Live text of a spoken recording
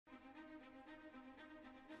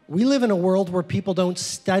We live in a world where people don't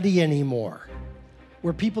study anymore,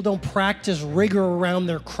 where people don't practice rigor around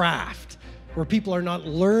their craft, where people are not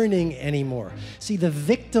learning anymore. See, the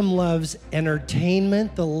victim loves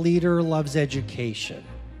entertainment, the leader loves education.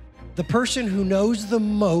 The person who knows the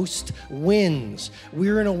most wins.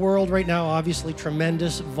 We're in a world right now, obviously,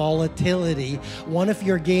 tremendous volatility. One of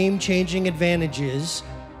your game-changing advantages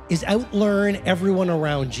is outlearn everyone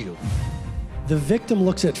around you. The victim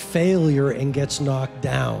looks at failure and gets knocked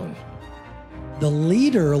down. The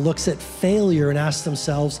leader looks at failure and asks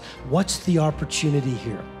themselves, what's the opportunity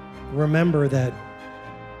here? Remember that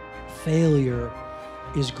failure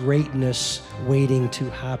is greatness waiting to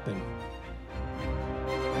happen.